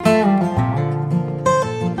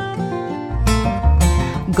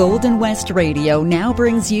Golden West Radio now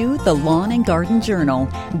brings you the Lawn and Garden Journal.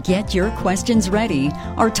 Get your questions ready.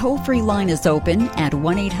 Our toll-free line is open at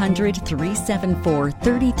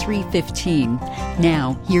 1-800-374-3315.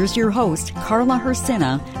 Now, here's your host, Carla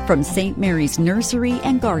Hersina from St. Mary's Nursery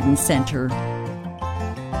and Garden Center.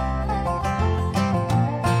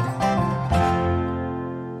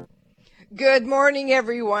 Good morning,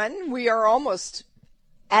 everyone. We are almost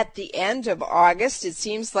at the end of August. It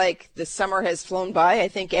seems like the summer has flown by. I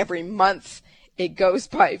think every month it goes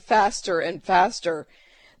by faster and faster.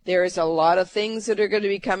 There's a lot of things that are going to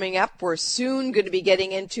be coming up. We're soon going to be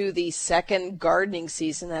getting into the second gardening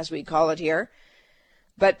season, as we call it here.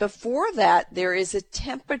 But before that, there is a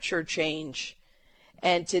temperature change.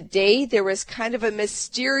 And today there was kind of a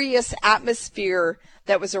mysterious atmosphere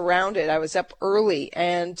that was around it. I was up early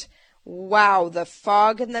and wow, the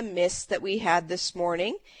fog and the mist that we had this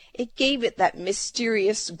morning, it gave it that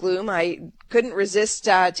mysterious gloom. I couldn't resist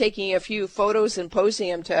taking a few photos and posting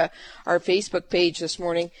them to our Facebook page this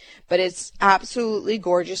morning, but it's absolutely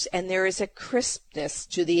gorgeous, and there is a crispness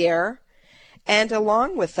to the air. And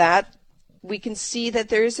along with that, we can see that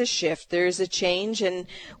there is a shift, there is a change, and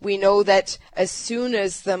we know that as soon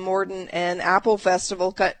as the Morden and Apple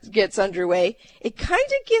Festival gets underway, it kind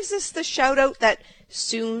of gives us the shout out that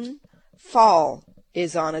soon fall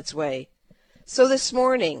is on its way. So this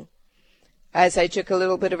morning, as I took a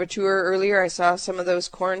little bit of a tour earlier, I saw some of those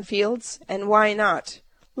cornfields, and why not?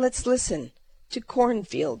 Let's listen to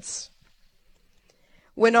cornfields.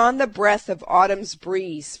 When on the breath of autumn's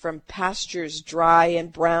breeze from pastures dry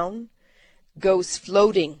and brown goes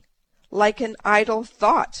floating like an idle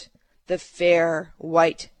thought the fair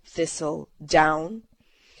white thistle down,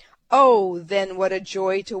 oh, then what a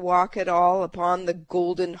joy to walk at all upon the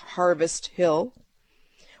golden harvest hill.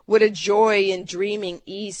 What a joy in dreaming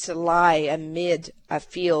ease to lie amid a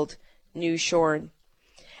field new shorn,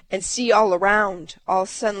 and see all around all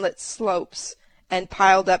sunlit slopes and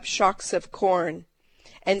piled up shocks of corn,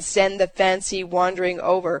 and send the fancy wandering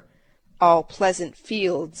over all pleasant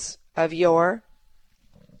fields of yore.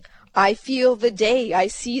 I feel the day, I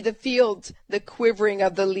see the field, the quivering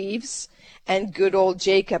of the leaves, and good old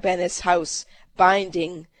Jacob and his house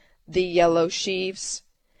binding the yellow sheaves.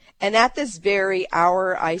 And at this very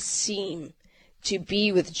hour I seem to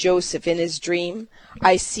be with Joseph in his dream.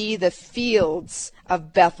 I see the fields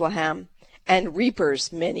of Bethlehem, and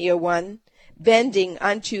reapers many a one, bending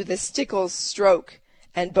unto the stickle's stroke,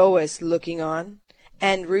 and Boaz looking on,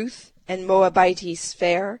 and Ruth and Moabites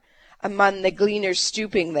fair, among the gleaners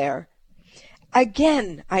stooping there.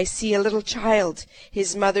 Again I see a little child,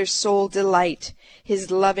 his mother's sole delight, his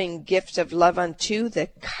loving gift of love unto the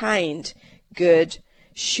kind, good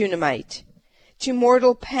Shunammite. To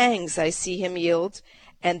mortal pangs I see him yield,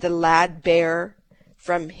 and the lad bear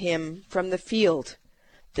from him from the field.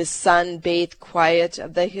 The sun-bathed quiet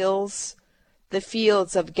of the hills, the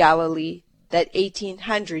fields of Galilee that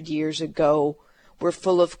 1800 years ago were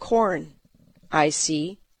full of corn, I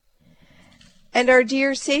see. And our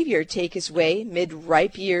dear Savior take his way mid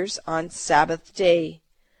ripe years on Sabbath day.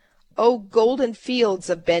 O golden fields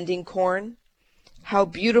of bending corn, how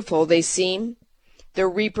beautiful they seem! The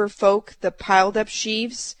reaper folk, the piled up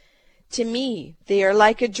sheaves, to me they are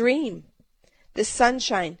like a dream. The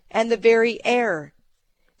sunshine and the very air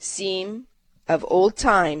seem of old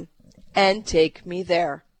time, and take me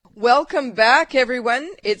there. Welcome back,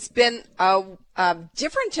 everyone. It's been a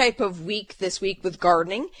different type of week this week with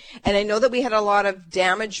gardening, and I know that we had a lot of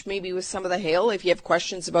damage maybe with some of the hail. If you have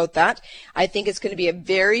questions about that, I think it's going to be a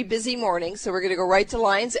very busy morning, so we're going to go right to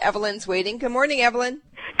lines. Evelyn's waiting. Good morning, Evelyn.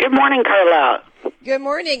 Good morning, Carla. Good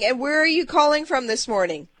morning. And where are you calling from this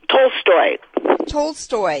morning? Tolstoy.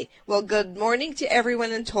 Tolstoy. Well, good morning to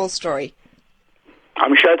everyone in Tolstoy.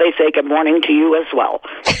 I'm sure they say good morning to you as well.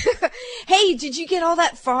 Hey, did you get all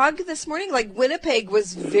that fog this morning? Like Winnipeg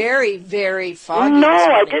was very, very foggy. No,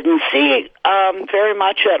 I didn't see very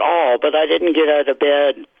much at all, but I didn't get out of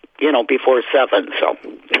bed, before 7, so.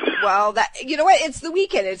 Well, you know what? It's the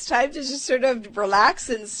weekend. It's time to just sort of relax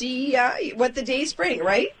and see what the days bring,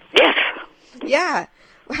 right? Yes. Yeah.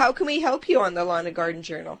 How can we help you on the Lawn and Garden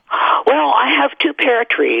Journal? Well, I have 2 pear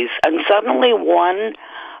trees, and suddenly one,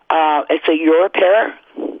 it's a Europear.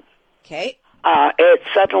 Okay. It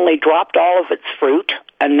suddenly dropped all of its fruit,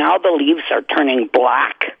 and now the leaves are turning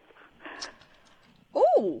black.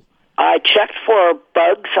 Oh. I checked for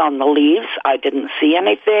bugs on the leaves. I didn't see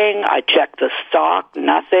anything. I checked the stalk,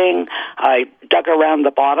 nothing. I dug around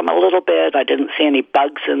the bottom a little bit. I didn't see any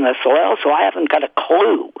bugs in the soil, so I haven't got a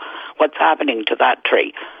clue what's happening to that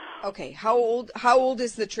tree. Okay. How old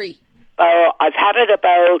is the tree? I've had it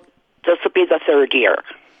about, this will be the 3rd year.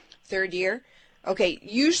 3rd year? Okay,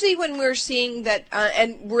 usually when we're seeing that,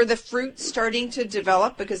 and were the fruit starting to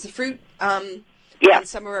develop? Because the fruit, on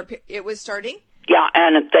some of it was starting? Yeah,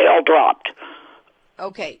 and they all dropped.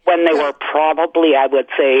 Okay. When they were probably, I would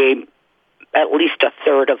say, at least a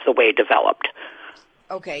third of the way developed.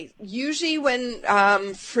 Okay. Usually when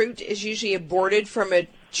fruit is usually aborted from a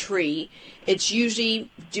tree, it's usually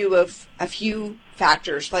due to a few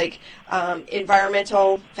factors, like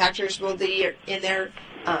environmental factors will be in there.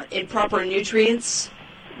 Improper nutrients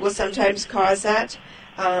will sometimes cause that.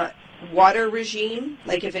 Water regime,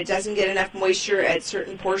 like if it doesn't get enough moisture at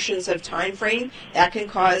certain portions of time frame, that can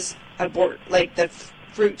cause like the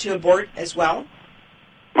fruit to abort as well.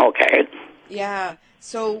 Okay. Yeah.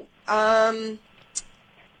 So, but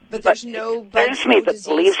there's no bugs, to me no that disease.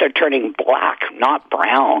 the leaves are turning black, not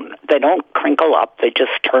brown. They don't crinkle up; they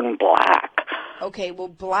just turn black. Okay. Well,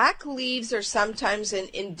 black leaves are sometimes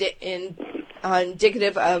indicative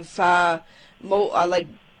of like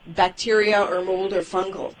bacteria or mold or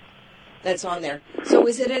fungal that's on there. So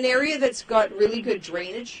is it an area that's got really good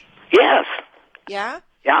drainage? Yes. Yeah?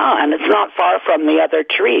 Yeah, and it's not far from the other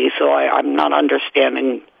tree, so I'm not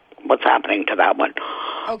understanding what's happening to that one.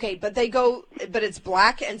 Okay, but it's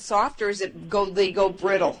black and soft, or they go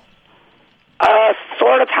brittle?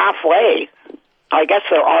 Sort of halfway. I guess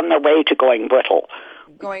they're on their way to going brittle.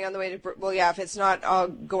 Going on the way to, well, yeah, if it's not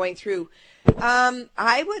going through.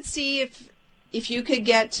 I would see if you could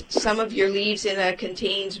get some of your leaves in a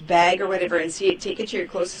contained bag or whatever and take it to your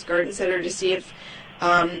closest garden center to see if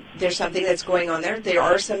there's something that's going on there. There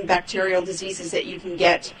are some bacterial diseases that you can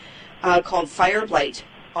get called fire blight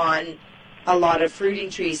on a lot of fruiting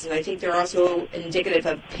trees, and I think they're also indicative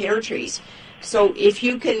of pear trees. So if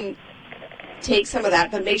you can take some of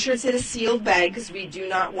that, but make sure it's in a sealed bag because we do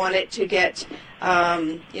not want it to get,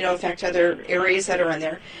 affect other areas that are on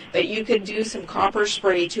there. But you could do some copper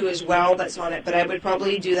spray too as well that's on it, but I would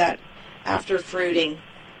probably do that after fruiting.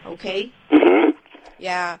 Okay? Mm-hmm.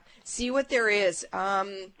 Yeah. See what there is.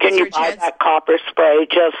 Can you buy that copper spray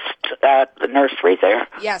just at the nursery there?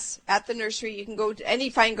 Yes, at the nursery. You can go to any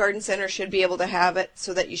fine garden center should be able to have it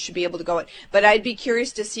so that you should be able to go it. But I'd be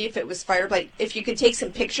curious to see if it was fire blight. If you could take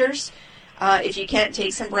some pictures. If you can't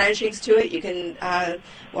take some branchings to it, you can,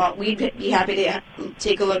 we'd be happy to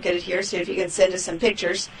take a look at it here. So if you can send us some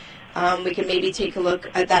pictures, we can maybe take a look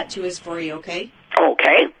at that too as for you, okay?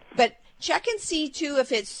 Okay. But check and see too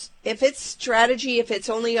if it's strategy, if it's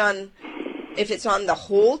on the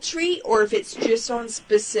whole tree or if it's just on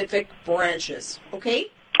specific branches, okay?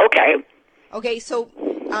 Okay. Okay, so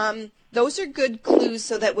those are good clues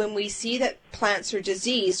so that when we see that plants are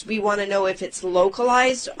diseased, we want to know if it's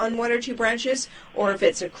localized on one or two branches or if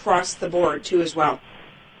it's across the board too as well.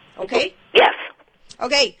 Okay? Yes.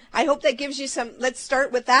 Okay, I hope that gives you some, let's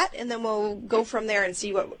start with that and then we'll go from there and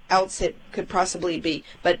see what else it could possibly be.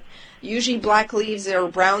 But usually black leaves or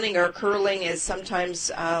browning or curling is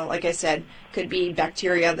sometimes, like I said, could be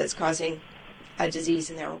bacteria that's causing a disease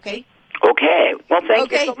in there, okay? Okay. Well,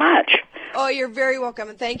 thank you so much. Oh, you're very welcome,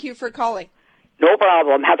 and thank you for calling. No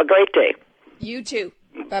problem. Have a great day. You too.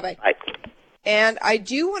 Bye-bye. Bye. And I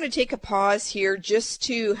do want to take a pause here just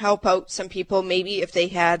to help out some people, maybe if they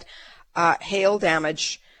had hail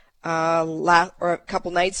damage or a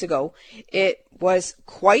couple nights ago. It was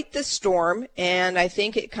quite the storm, and I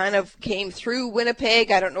think it kind of came through Winnipeg.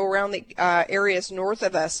 I don't know around the areas north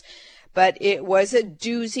of us. But it was a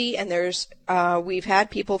doozy, and we've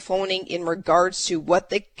had people phoning in regards to what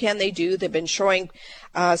they do. They've been showing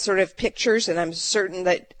sort of pictures, and I'm certain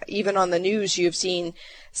that even on the news you've seen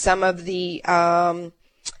some of the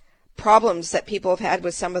problems that people have had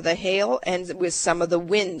with some of the hail and with some of the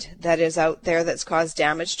wind that is out there that's caused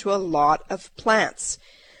damage to a lot of plants.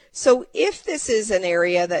 So if this is an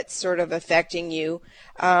area that's sort of affecting you,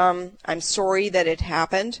 I'm sorry that it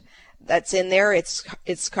happened. That's in there. It's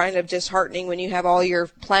kind of disheartening when you have all your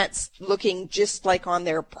plants looking just like on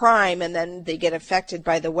their prime and then they get affected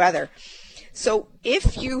by the weather. So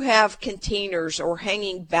if you have containers or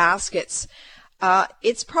hanging baskets,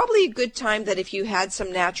 it's probably a good time that if you had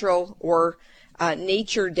some natural or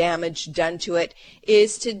nature damage done to it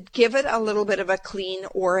is to give it a little bit of a clean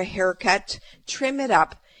or a haircut, trim it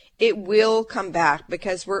up. It will come back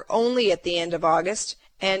because we're only at the end of August.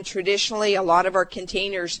 And traditionally, a lot of our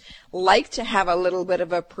containers like to have a little bit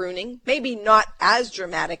of a pruning, maybe not as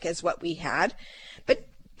dramatic as what we had, but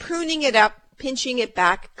pruning it up, pinching it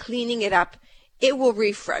back, cleaning it up, it will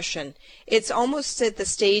refreshen. It's almost at the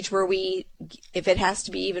stage where if it has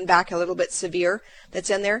to be even back a little bit severe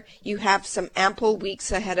that's in there, you have some ample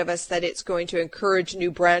weeks ahead of us that it's going to encourage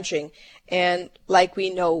new branching And like we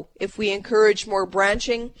know, if we encourage more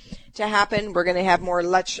branching to happen, we're going to have more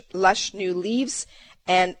lush new leaves.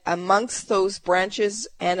 And amongst those branches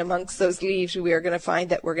and amongst those leaves, we are going to find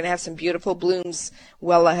that we're going to have some beautiful blooms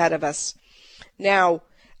well ahead of us. Now,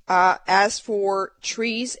 as for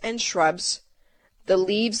trees and shrubs, the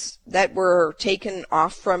leaves that were taken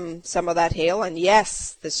off from some of that hail, and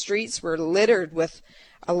yes, the streets were littered with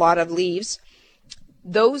a lot of leaves.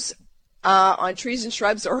 Those on trees and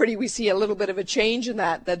shrubs, already we see a little bit of a change in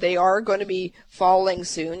that they are going to be falling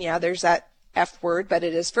soon. Yeah, there's that F word, but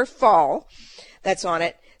it is for fall that's on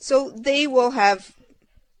it. So they will have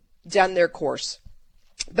done their course.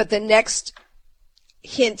 But the next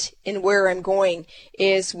hint in where I'm going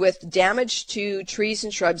is with damage to trees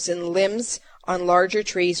and shrubs and limbs on larger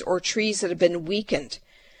trees or trees that have been weakened.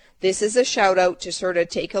 This is a shout out to sort of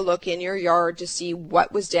take a look in your yard to see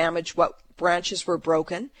what was damaged, what branches were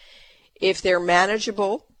broken. If they're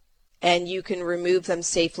manageable and you can remove them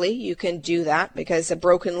safely, you can do that, because a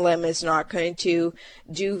broken limb is not going to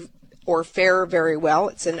do or fare very well.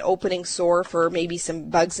 It's an opening sore for maybe some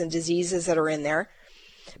bugs and diseases that are in there.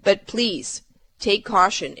 But please take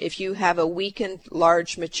caution if you have a weakened,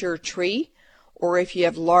 large, mature tree, or if you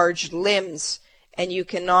have large limbs and you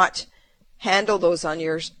cannot handle those on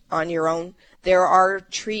your own. There are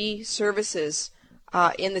tree services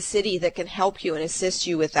in the city that can help you and assist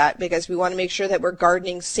you with that, because we want to make sure that we're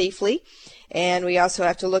gardening safely. And we also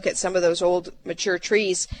have to look at some of those old mature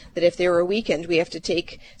trees that if they were weakened, we have to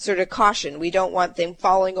take sort of caution. We don't want them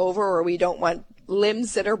falling over, or we don't want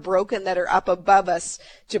limbs that are broken that are up above us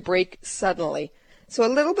to break suddenly. So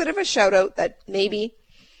a little bit of a shout out that maybe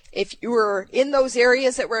if you were in those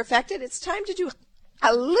areas that were affected, it's time to do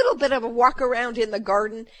a little bit of a walk around in the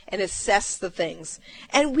garden and assess the things.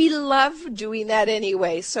 And we love doing that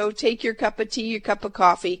anyway. So take your cup of tea, your cup of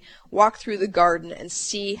coffee, walk through the garden and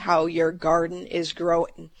see how your garden is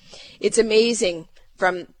growing. It's amazing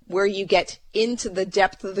from where you get into the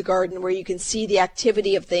depth of the garden, where you can see the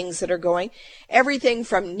activity of things that are going. Everything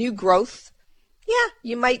from new growth. Yeah,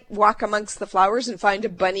 you might walk amongst the flowers and find a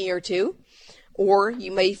bunny or two. Or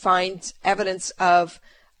you may find evidence of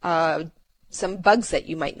some bugs that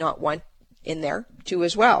you might not want in there too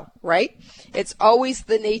as well, right? It's always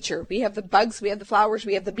the nature. We have the bugs, we have the flowers,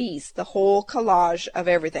 we have the bees, the whole collage of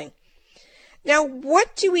everything. Now,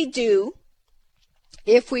 what do we do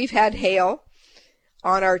if we've had hail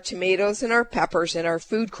on our tomatoes and our peppers and our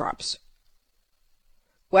food crops?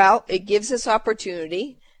 Well, it gives us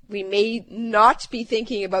opportunity. We may not be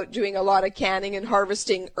thinking about doing a lot of canning and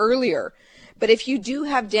harvesting earlier, but if you do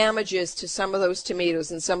have damages to some of those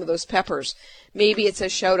tomatoes and some of those peppers, maybe it's a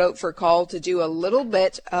shout out for call to do a little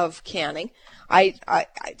bit of canning.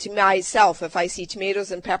 To myself, if I see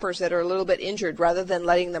tomatoes and peppers that are a little bit injured, rather than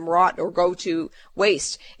letting them rot or go to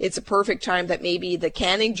waste, it's a perfect time that maybe the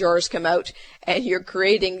canning jars come out and you're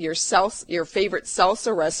creating your favorite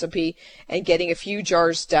salsa recipe and getting a few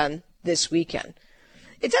jars done this weekend.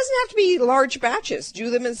 It doesn't have to be large batches.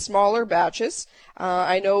 Do them in smaller batches.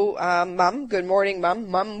 I know Mum, good morning,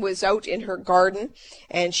 Mum. Mum was out in her garden,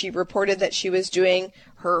 and she reported that she was doing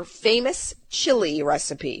her famous chili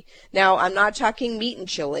recipe. Now, I'm not talking meat and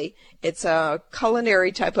chili. It's a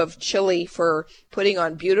culinary type of chili for putting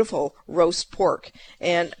on beautiful roast pork.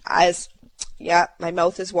 And my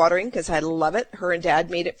mouth is watering because I love it. Her and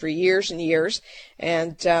Dad made it for years and years.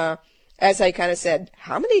 And as I kind of said,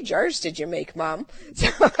 how many jars did you make, Mom?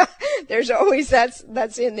 So there's always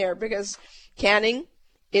that's in there, because canning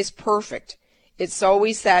is perfect. It's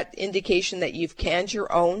always that indication that you've canned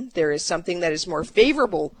your own. There is something that is more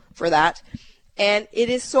favorable for that. And it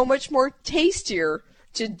is so much more tastier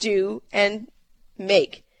to do and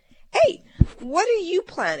make. Hey, what are you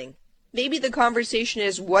planning? Maybe the conversation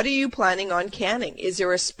is, what are you planning on canning? Is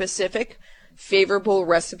there a specific favorable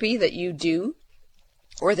recipe that you do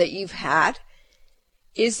or that you've had?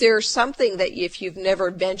 Is there something that if you've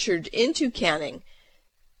never ventured into canning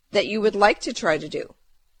that you would like to try to do?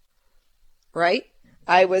 Right?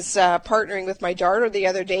 I was partnering with my daughter the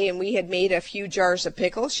other day, and we had made a few jars of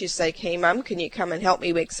pickles. She's like, hey, Mom, can you come and help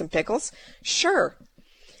me make some pickles? Sure.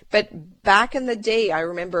 But back in the day, I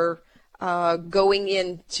remember going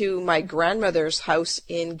into my grandmother's house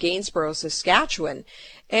in Gainsborough, Saskatchewan.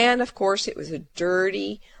 And, of course, it was a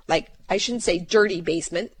dirty, I shouldn't say dirty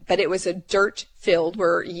basement, but it was a dirt-filled,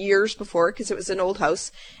 where years before, because it was an old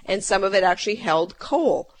house, and some of it actually held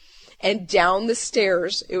coal. And down the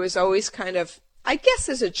stairs, it was always kind of, I guess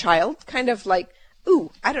as a child, kind of like,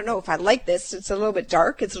 ooh, I don't know if I like this. It's a little bit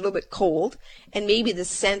dark. It's a little bit cold. And maybe the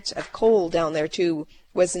scent of coal down there, too,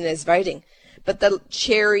 wasn't as inviting. But the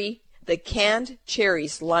canned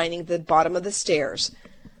cherries lining the bottom of the stairs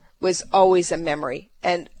was always a memory,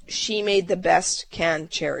 and she made the best canned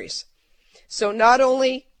cherries. So not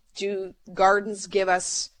only do gardens give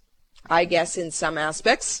us, I guess in some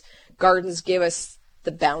aspects, gardens give us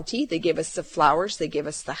the bounty, they give us the flowers, they give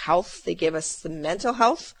us the health, they give us the mental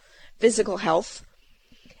health, physical health,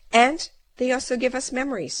 and they also give us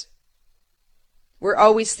memories. We're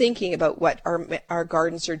always thinking about what our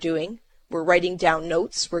gardens are doing. We're writing down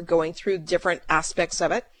notes. We're going through different aspects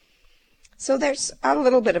of it. So there's a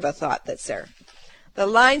little bit of a thought that's there. The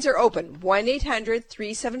lines are open,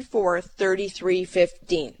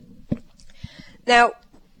 1-800-374-3315. Now,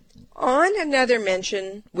 on another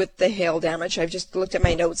mention with the hail damage, I've just looked at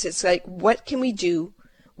my notes. It's like, what can we do?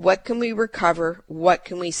 What can we recover? What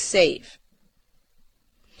can we save?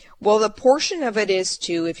 Well, the portion of it is,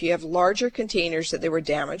 too, if you have larger containers that they were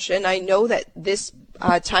damaged, and I know that this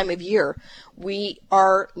time of year, we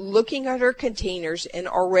are looking at our containers, and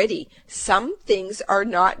already some things are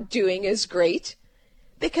not doing as great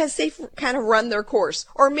because they've kind of run their course.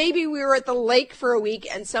 Or maybe we were at the lake for a week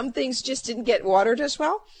and some things just didn't get watered as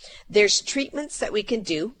well. There's treatments that we can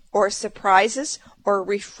do, or surprises, or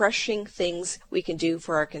refreshing things we can do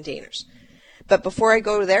for our containers. But before I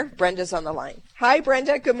go there, Brenda's on the line. Hi,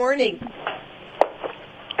 Brenda. Good morning.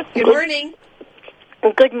 Good morning.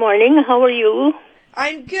 Good morning. How are you?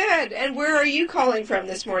 I'm good. And where are you calling from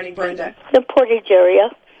this morning, Brenda? The Portage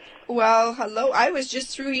area. Well, hello. I was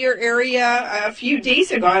just through your area a few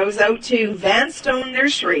days ago. I was out to Vanstone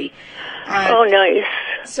Nursery. Oh, nice.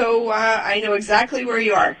 So I know exactly where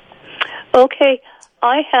you are. Okay.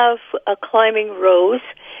 I have a climbing rose.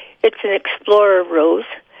 It's an explorer rose.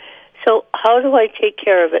 So how do I take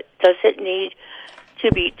care of it? Does it need to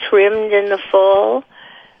be trimmed in the fall?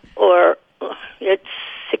 Or it's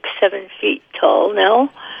 6-7 feet tall now?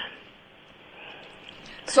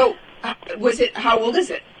 So how old is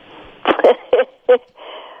it?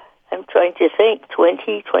 I'm trying to think,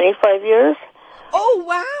 20, 25 years. Oh,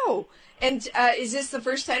 wow. And is this the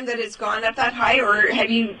first time that it's gone up that high, or have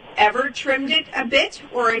you ever trimmed it a bit,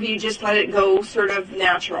 or have you just let it go sort of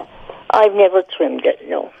natural? I've never trimmed it,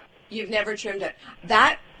 no. You've never trimmed it.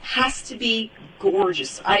 That has to be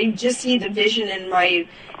gorgeous. I just see the vision in my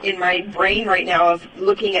brain right now of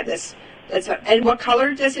looking at this. And what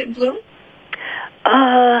color does it bloom?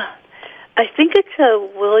 I think it's a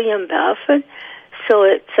William Baffin, so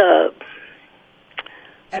it's a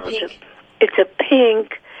pink. It's a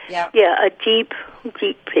pink. Yeah. Yeah, a deep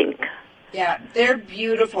pink. Yeah, they're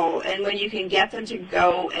beautiful, and when you can get them to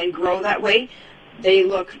go and grow that way, they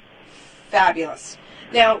look fabulous.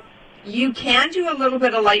 Now, you can do a little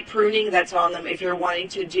bit of light pruning that's on them if you're wanting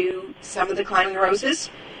to do some of the climbing roses.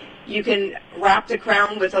 You can wrap the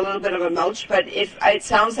crown with a little bit of a mulch, but if it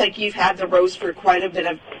sounds like you've had the rose for quite a bit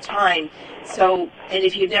of time, and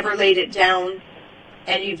if you've never laid it down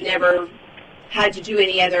and you've never had to do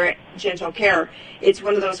any other gentle care, it's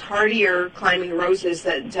one of those hardier climbing roses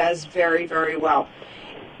that does very, very well.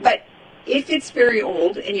 But if it's very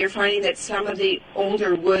old and you're finding that some of the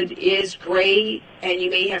older wood is gray and you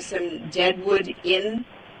may have some dead wood in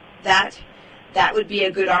that would be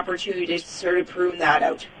a good opportunity to sort of prune that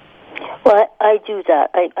out. Well, I do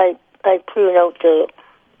that. I prune out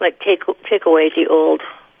take away the old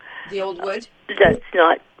wood? That's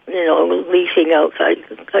not, leafing out. I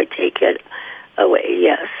take it away,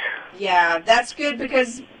 yes. Yeah, that's good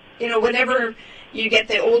because, whenever you get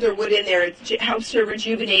the older wood in there, it helps to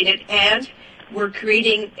rejuvenate it, and we're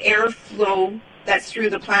creating airflow that's through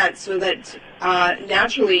the plant so that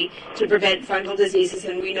naturally to prevent fungal diseases,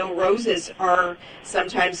 and we know roses are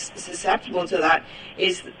sometimes susceptible to that,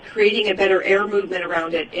 is creating a better air movement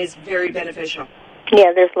around it is very beneficial.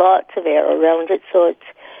 Yeah, there's lots of air around it, so it's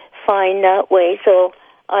fine that way. So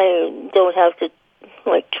I don't have to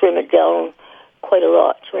trim it down quite a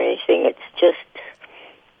lot or anything. It's just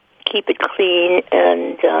keep it clean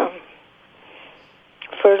and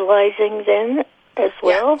fertilizing then as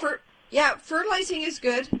well. Yeah, fertilizing is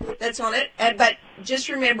good. That's on it. But just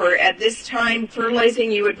remember, at this time,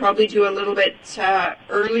 fertilizing you would probably do a little bit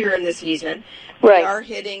earlier in the season. Right.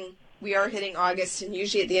 We are hitting August, and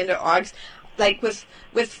usually at the end of August, like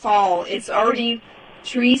with fall, it's already,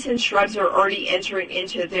 trees and shrubs are already entering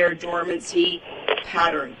into their dormancy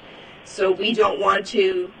pattern. So we don't want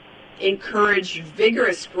to encourage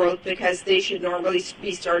vigorous growth because they should normally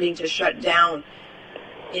be starting to shut down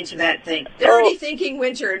into that thing. They're already thinking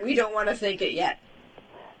winter, and we don't want to think it yet.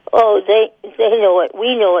 Oh, they know it.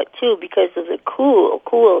 We know it too because of the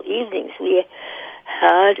cool evenings we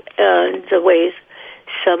had, and the ways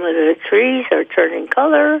some of the trees are turning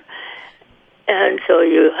color, and so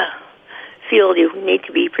you feel you need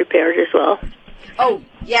to be prepared as well. Oh,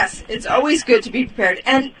 yes, it's always good to be prepared.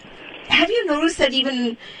 And have you noticed that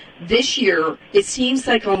even this year, it seems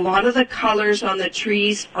like a lot of the colors on the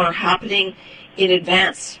trees are happening in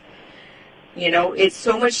advance? You know, it's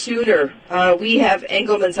so much sooner. We have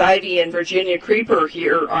Engelmann's ivy and Virginia creeper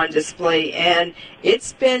here on display, and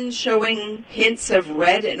it's been showing hints of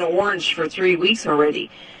red and orange for 3 weeks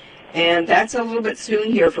already. And that's a little bit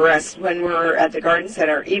soon here for us when we're at the garden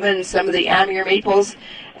center. Even some of the Amur maples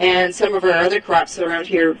and some of our other crops around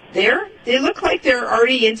here, they look like they're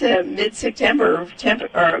already into mid-September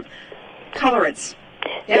colorants.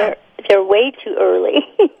 Yeah. They're way too early.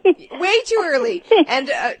 Way too early. And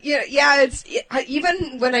it's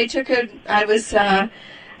even when I was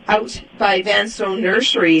out by Vanstone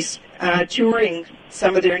Nurseries touring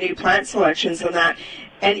some of their new plant selections and that,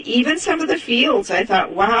 and even some of the fields, I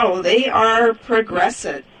thought, wow, they are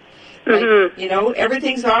progressive. Mm-hmm. Like,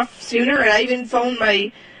 everything's off sooner. And I even phoned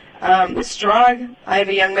my straw. I have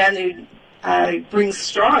a young man who brings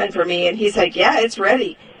straw in for me, and he's like, yeah, it's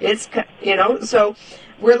ready. It's, so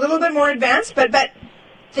we're a little bit more advanced, but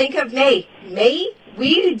think of May. May,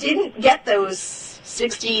 we didn't get those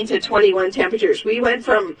 16 to 21 temperatures. We went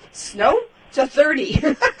from snow to 30.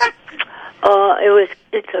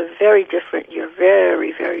 It's a very different year.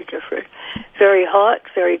 Very, very different. Very hot,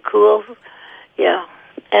 very cool. Yeah.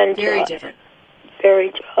 And very different.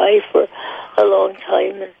 Very dry for a long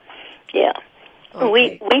time. And, yeah.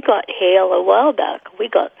 Okay. We got hail a while back. We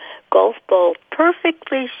got golf ball,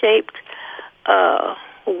 perfectly shaped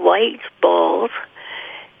white balls,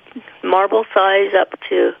 marble size up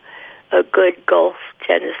to a good golf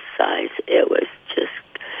tennis size. It was just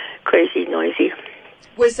crazy noisy.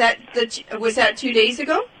 Was that 2 days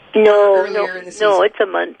ago? No, in the season? No, it's a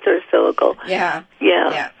month or so ago. Yeah.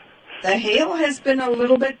 Yeah. The hail has been a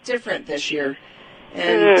little bit different this year,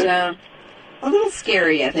 and a little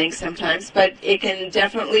scary, I think, sometimes. But it can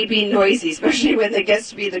definitely be noisy, especially when it gets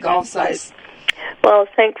to be the golf size. Well,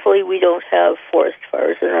 thankfully, we don't have forest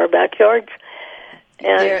fires in our backyards.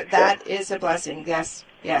 And that is a blessing. Yes.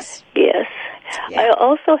 Yes. Yeah. I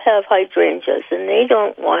also have hydrangeas, and they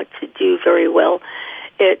don't want to do very well.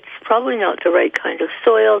 It's probably not the right kind of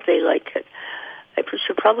soil. They like it. I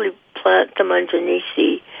should probably plant them underneath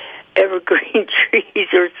the evergreen trees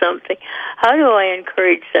or something. How do I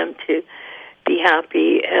encourage them to be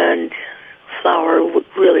happy and flower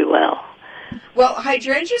really well? Well,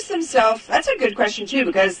 hydrangeas themselves, that's a good question, too,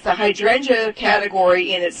 because the hydrangea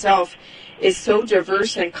category in itself is so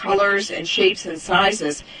diverse in colors and shapes and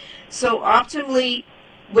sizes. So optimally,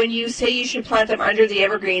 when you say you should plant them under the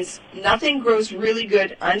evergreens, nothing grows really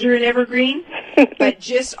good under an evergreen, but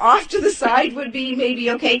just off to the side would be maybe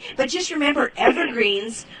okay. But just remember,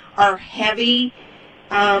 evergreens are heavy.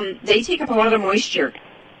 They take up a lot of moisture,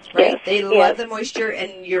 right? Yes, they love the moisture,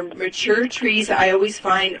 and your mature trees, I always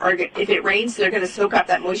find, if it rains, they're going to soak up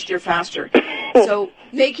that moisture faster. So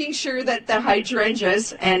making sure that the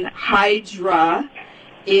hydrangeas and hydra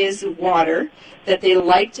is water, that they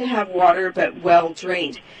like to have water but well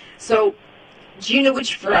drained. So do you know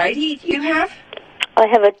which variety you have? I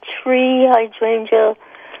have a tree hydrangea,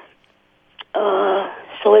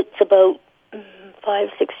 so it's about 5-6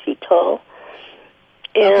 feet tall.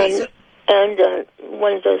 And, and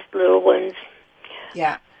one of those little ones.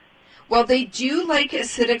 Yeah. Well, they do like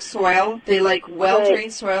acidic soil. They like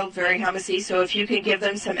well-drained soil, very humusy. So if you can give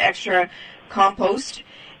them some extra compost,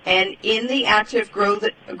 and in the active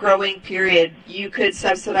growing period, you could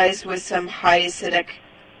subsidize with some high acidic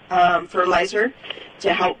fertilizer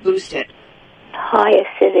to help boost it. High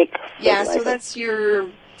acidic fertilizer. Yeah, so that's your,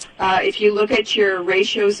 if you look at your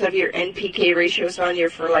ratios of your NPK ratios on your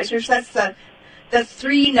fertilizers, that's the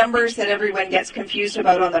three numbers that everyone gets confused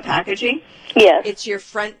about on the packaging. Yes. It's your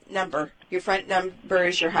front number. Your front number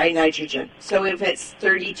is your high nitrogen. So if it's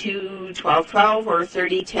 32-12-12 or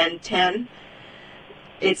 30-10-10,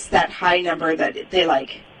 it's that high number that they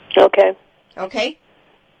like. Okay. Okay?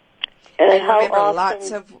 And how remember,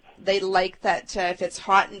 often? they like that if it's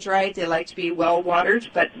hot and dry, they like to be well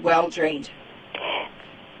watered but well drained.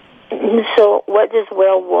 So what does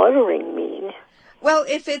well watering mean? Well,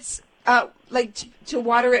 if it's to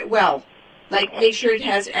water it well, like make sure it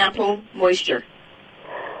has ample moisture.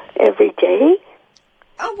 Every day?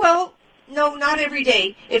 Oh, well, no, not every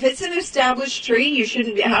day. If it's an established tree, you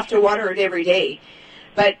shouldn't have to water it every day.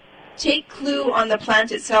 But take clue on the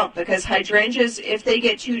plant itself, because hydrangeas, if they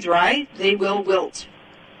get too dry, they will wilt.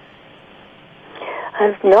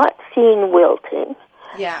 I've not seen wilting.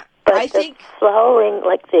 Yeah. But I think flowering,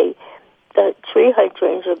 like the tree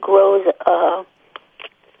hydrangea grows a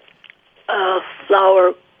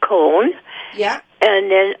flower cone. Yeah.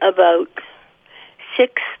 And then about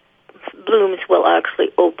 6 blooms will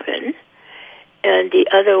actually open. and the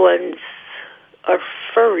other ones are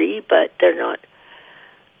furry, but they're not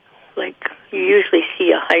like you usually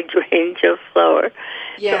see a hydrangea flower.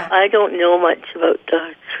 Yeah. So I don't know much about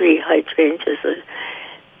the tree hydrangeas.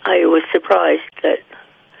 I was surprised that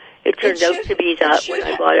it turned out to be that when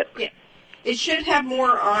I bought it. Yeah. It should have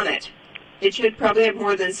more on it. It should probably have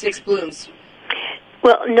more than 6 blooms.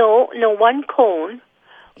 Well, no, one cone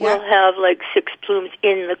will have like 6 blooms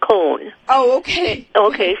in the cone. Oh, okay.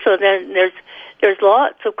 Okay, so then there's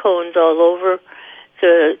lots of cones all over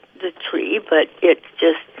the tree, but it's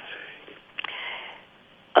just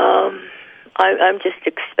I'm just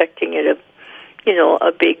expecting it a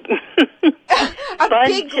big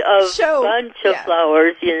bunch of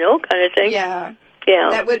flowers, kind of thing. Yeah. Yeah.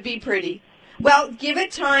 That would be pretty. Well, give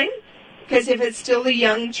it time, because if it's still a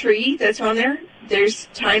young tree that's on there, there's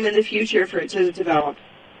time in the future for it to develop.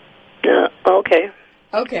 Okay.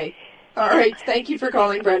 Okay. All right. Thank you for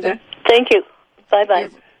calling, Brenda. Thank you. Bye-bye.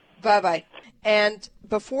 Bye-bye. And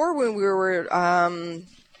before, when we were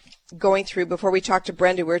before we talked to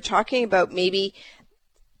Brenda, we were talking about maybe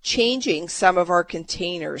changing some of our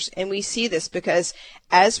containers. And we see this because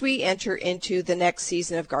as we enter into the next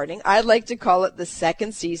season of gardening, I like to call it the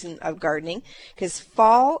second season of gardening, because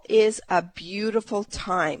fall is a beautiful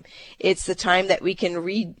time. It's the time that we can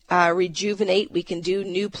rejuvenate, we can do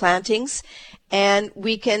new plantings, and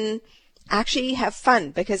we can actually have fun,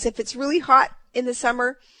 because if it's really hot in the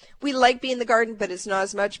summer, we like being in the garden, but it's not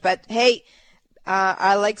as much. But hey,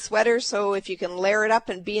 I like sweaters, so if you can layer it up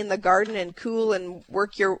and be in the garden and cool and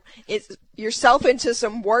work yourself into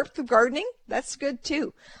some warmth of gardening, that's good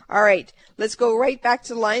too. All right, let's go right back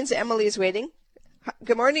to the lines. Emily is waiting.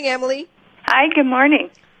 Good morning, Emily. Hi, good morning.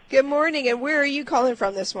 Good morning, and where are you calling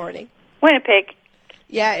from this morning? Winnipeg.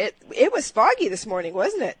 Yeah, it was foggy this morning,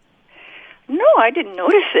 wasn't it? No, I didn't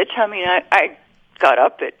notice it. I mean, I got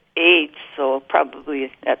up at 8, so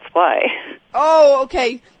probably that's why. Oh,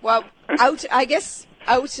 okay. Well, out at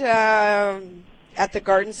the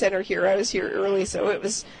garden center here, I was here early, so it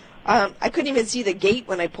was, I couldn't even see the gate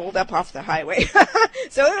when I pulled up off the highway.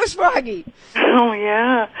 So it was foggy. Oh,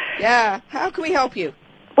 yeah. Yeah. How can we help you?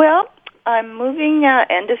 Well, I'm moving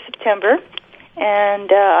end of September,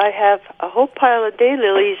 and I have a whole pile of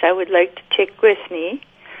daylilies I would like to take with me.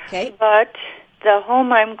 Okay. But the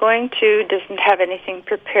home I'm going to doesn't have anything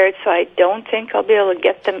prepared, so I don't think I'll be able to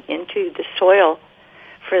get them into the soil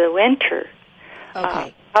for the winter.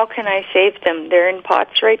 Okay. How can I save them? They're in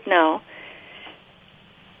pots right now.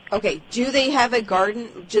 Okay. Do they have a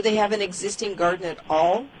garden? Do they have an existing garden at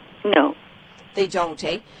all? No. They don't,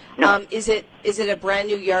 eh? No. Is it a brand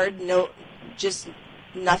new yard? No, just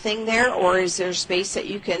nothing there, or is there space that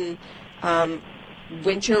you can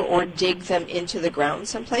winter or dig them into the ground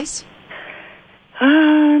someplace?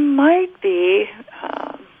 Might be.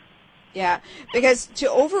 Yeah, because to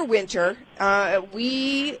overwinter,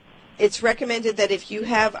 it's recommended that if you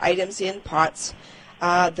have items in pots,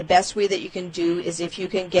 the best way that you can do is if you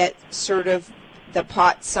can get sort of the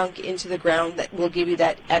pot sunk into the ground, that will give you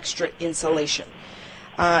that extra insulation.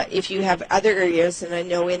 If you have other areas, and I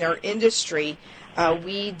know in our industry,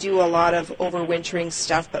 we do a lot of overwintering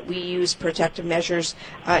stuff, but we use protective measures.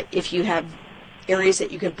 If you have areas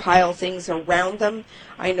that you can pile things around them,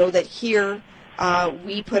 I know that here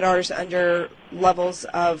we put ours under levels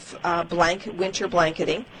of winter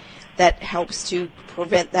blanketing that helps to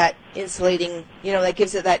prevent that insulating, that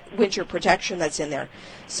gives it that winter protection that's in there.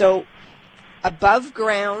 So above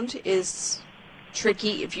ground is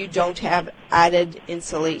tricky if you don't have added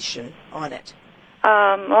insulation on it.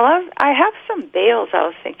 Well, I have some bales I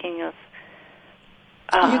was thinking of.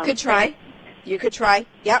 You could try.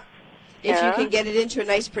 Yep. If you can get it into a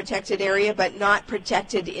nice protected area, but not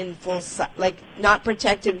protected in full sun, not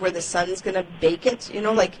protected where the sun's going to bake it,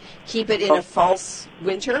 keep it in a false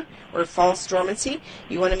winter or false dormancy.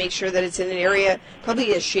 You want to make sure that it's in an area,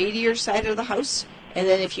 probably a shadier side of the house. And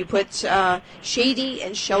then if you put shady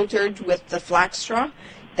and sheltered with the flax straw,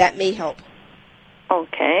 that may help.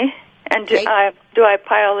 Okay. And do I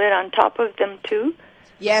pile it on top of them too?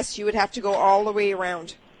 Yes, you would have to go all the way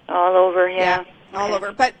around. All over, yeah. All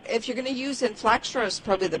over. But if you're going to use it, flax straw is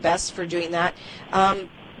probably the best for doing that.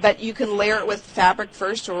 But you can layer it with fabric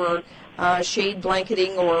first, or shade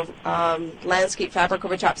blanketing, or landscape fabric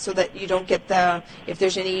over top, so that you don't get if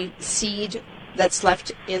there's any seed that's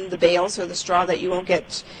left in the bales or the straw, that you won't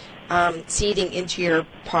get seeding into your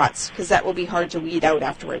pots, because that will be hard to weed out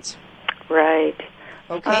afterwards. Right.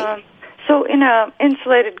 Okay. So in a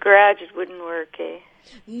insulated garage, it wouldn't work, eh?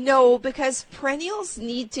 No, because perennials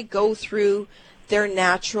need to go through their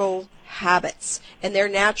natural habits, and their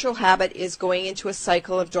natural habit is going into a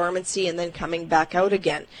cycle of dormancy and then coming back out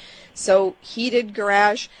again. So heated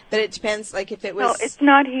garage, but it depends. Like if it was, No, it's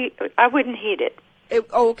not heat. I wouldn't heat it.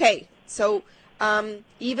 Okay, so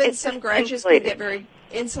even It's some just garages insulated. can get very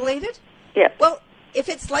insulated. Yes. Well, if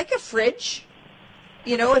it's like a fridge,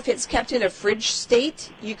 if it's kept in a fridge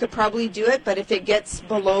state, you could probably do it. But if it gets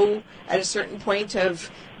below at a certain point of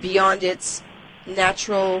beyond its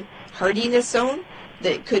natural hardiness zone,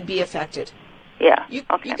 that could be affected. Yeah. You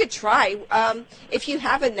Okay. could try. If you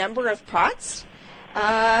have a number of pots,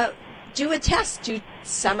 do a test. Do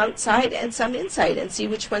some outside and some inside and see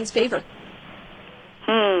which ones favor.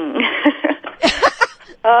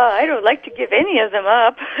 I don't like to give any of them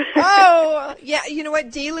up. Oh, yeah. You know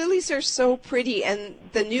what? Daylilies are so pretty, and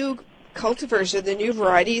the new cultivars or the new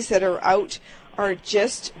varieties that are out are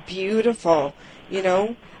just beautiful. Do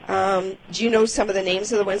you know some of the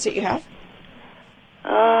names of the ones that you have?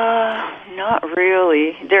 Not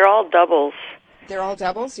really. They're all doubles. They're all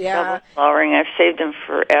doubles, yeah. Double flowering. I've saved them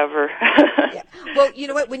forever. Yeah. Well, you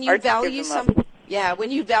know what? When you Hard to give value them up.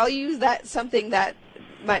 when you value something that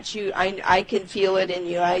much, I can feel it in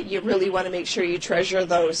you. You really want to make sure you treasure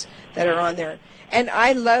those that are on there. And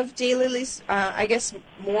I love daylilies, I guess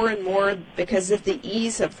more and more because of the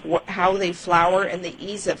ease of how they flower and the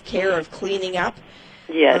ease of care of cleaning up.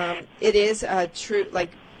 Yes. It is a true,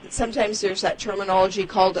 sometimes there's that terminology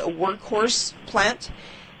called a workhorse plant,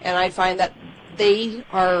 and I find that they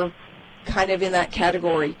are kind of in that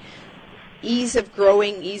category. Ease of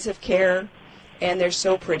growing, ease of care, and they're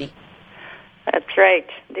so pretty. That's right.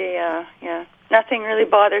 Nothing really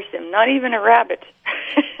bothers them. Not even a rabbit.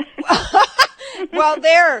 Well,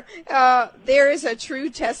 there is a true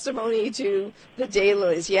testimony to the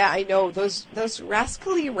daylilies. Yeah, I know those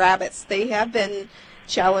rascally rabbits. They have been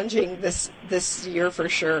challenging this year for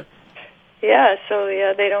sure. Yeah, so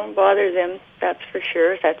they don't bother them. That's for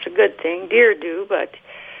sure. That's a good thing. Deer do, but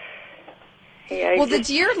yeah. Well, the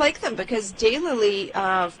deer like them because daylily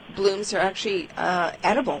blooms are actually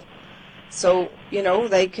edible. So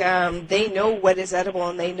they know what is edible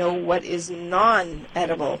and they know what is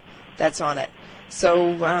non-edible that's on it.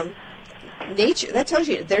 So nature, that tells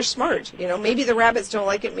you they're smart. Maybe the rabbits don't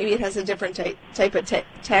like it. Maybe it has a different type of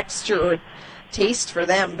texture or taste for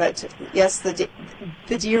them. But yes, the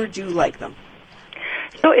deer do like them.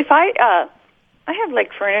 So if I have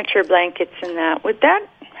like furniture blankets and that, would that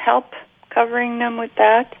help covering them with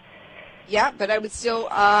that? Yeah, but I would still,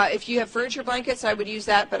 if you have furniture blankets, I would use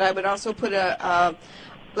that. But I would also put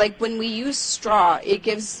like when we use straw, it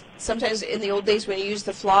gives, sometimes in the old days when you use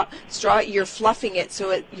the straw, you're fluffing it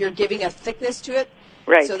so you're giving a thickness to it.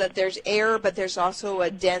 Right. So that there's air, but there's also a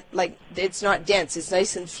dent, like it's not dense, it's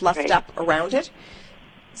nice and fluffed up around it.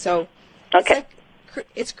 So okay.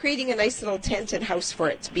 It's creating a nice little tent and house for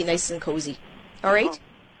it to be nice and cozy. All right?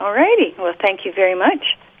 All righty. Well, thank you very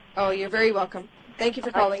much. Oh, you're very welcome. Thank you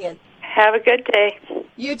for calling in. Have a good day.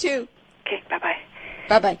 You too. Okay, bye-bye.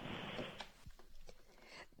 Bye-bye.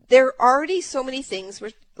 There are already so many things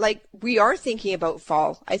we are thinking about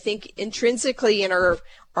fall. I think intrinsically in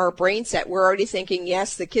our brain set, we're already thinking,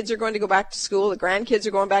 yes, the kids are going to go back to school, the grandkids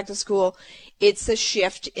are going back to school. It's a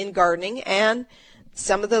shift in gardening, and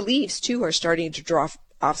some of the leaves too are starting to drop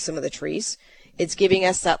off some of the trees. It's giving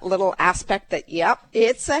us that little aspect that, yep,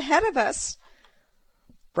 it's ahead of us.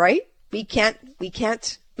 Right? We can't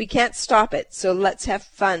stop it. So let's have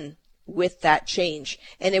fun with that change.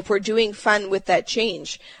 And if we're doing fun with that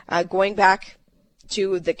change, going back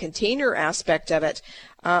to the container aspect of it,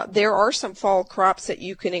 there are some fall crops that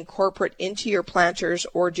you can incorporate into your planters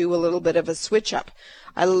or do a little bit of a switch up.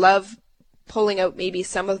 I love pulling out maybe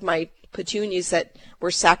some of my petunias that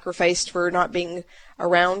were sacrificed for not being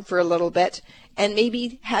around for a little bit, and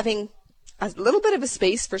maybe having a little bit of a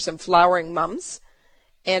space for some flowering mums.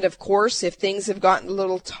 And of course, if things have gotten a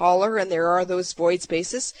little taller and there are those void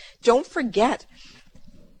spaces, don't forget,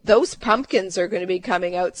 those pumpkins are going to be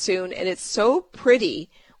coming out soon. And it's so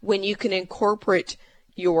pretty when you can incorporate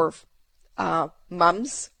your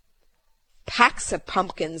mums, packs of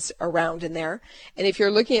pumpkins around in there. And if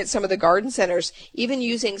you're looking at some of the garden centers, even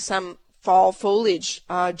using some fall foliage,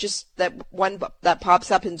 just that one that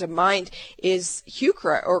pops up into mind is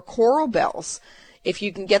heuchera or coral bells. If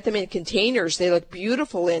you can get them in containers, they look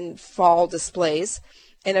beautiful in fall displays.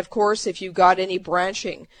 And of course, if you've got any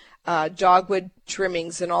branching, dogwood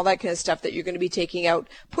trimmings and all that kind of stuff that you're going to be taking out,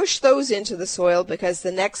 push those into the soil because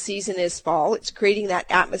the next season is fall. It's creating that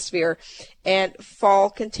atmosphere. And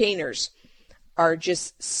fall containers are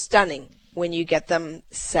just stunning when you get them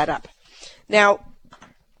set up. Now,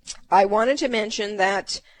 I wanted to mention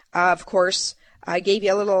that, of course, I gave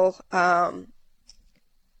you a little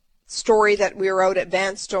story that we were out at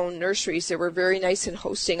Vanstone Nurseries. They were very nice in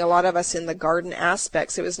hosting a lot of us in the garden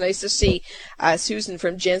aspects. It was nice to see Susan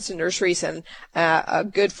from Jensen Nurseries and a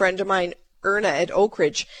good friend of mine, Erna at Oak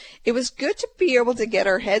Ridge. It was good to be able to get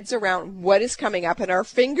our heads around what is coming up, and our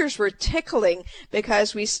fingers were tickling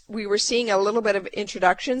because we were seeing a little bit of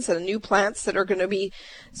introductions and new plants that are going to be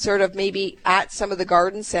sort of maybe at some of the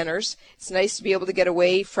garden centers. It's nice to be able to get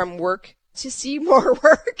away from work to see more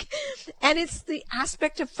work. And it's the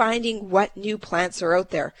aspect of finding what new plants are out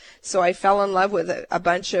there. So I fell in love with a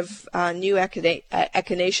bunch of new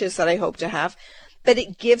echinaceas that I hope to have. But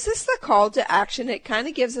it gives us the call to action. It kind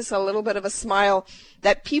of gives us a little bit of a smile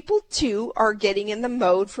that people too are getting in the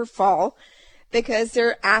mode for fall, because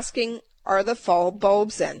they're asking, are the fall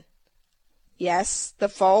bulbs in? Yes, the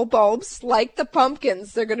fall bulbs, like the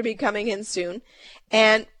pumpkins, they're going to be coming in soon.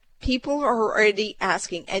 And people are already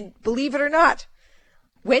asking, and believe it or not,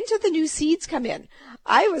 when do the new seeds come in?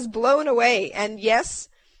 I was blown away. And yes,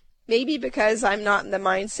 maybe because I'm not in the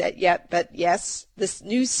mindset yet, but yes, the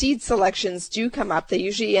new seed selections do come up. They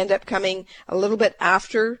usually end up coming a little bit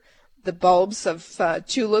after the bulbs of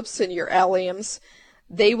tulips and your alliums.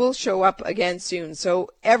 They will show up again soon.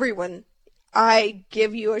 So everyone, I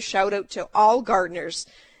give you a shout out to all gardeners.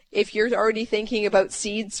 If you're already thinking about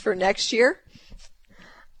seeds for next year,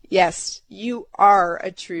 yes, you are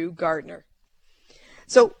a true gardener.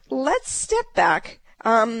 So let's step back.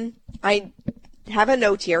 I have a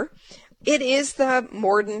note here. It is the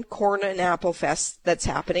Morden Corn and Apple Fest that's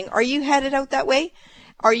happening. Are you headed out that way?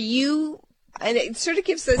 Are you, and it sort of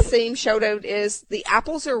gives the same shout out as the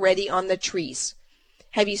apples are ready on the trees.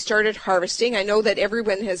 Have you started harvesting? I know that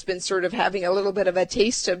everyone has been sort of having a little bit of a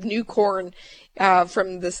taste of new corn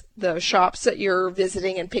from the shops that you're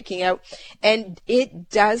visiting and picking out. And it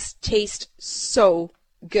does taste so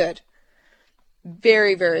good.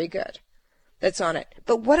 Very, very good. That's on it.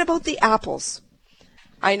 But what about the apples?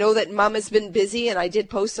 I know that Mom has been busy, and I did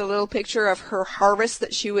post a little picture of her harvest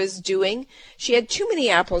that she was doing. She had too many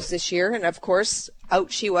apples this year, and of course,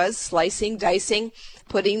 out she was, slicing, dicing,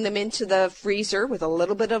 putting them into the freezer with a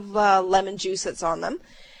little bit of lemon juice that's on them.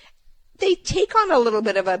 They take on a little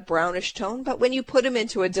bit of a brownish tone, but when you put them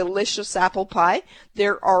into a delicious apple pie,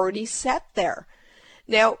 they're already set there.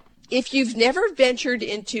 Now, if you've never ventured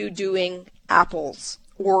into doing apples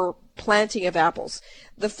or planting of apples,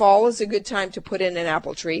 the fall is a good time to put in an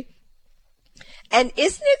apple tree. And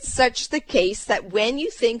isn't it such the case that when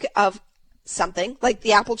you think of something, like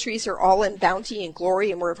the apple trees are all in bounty and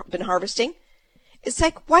glory and we've been harvesting, it's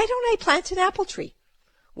like, why don't I plant an apple tree?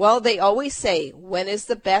 Well, they always say, when is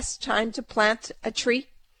the best time to plant a tree?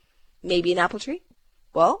 Maybe an apple tree?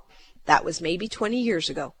 Well, that was maybe 20 years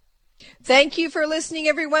ago. Thank you for listening,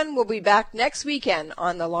 everyone. We'll be back next weekend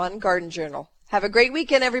on the Lawn and Garden Journal. Have a great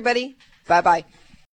weekend, everybody. Bye-bye.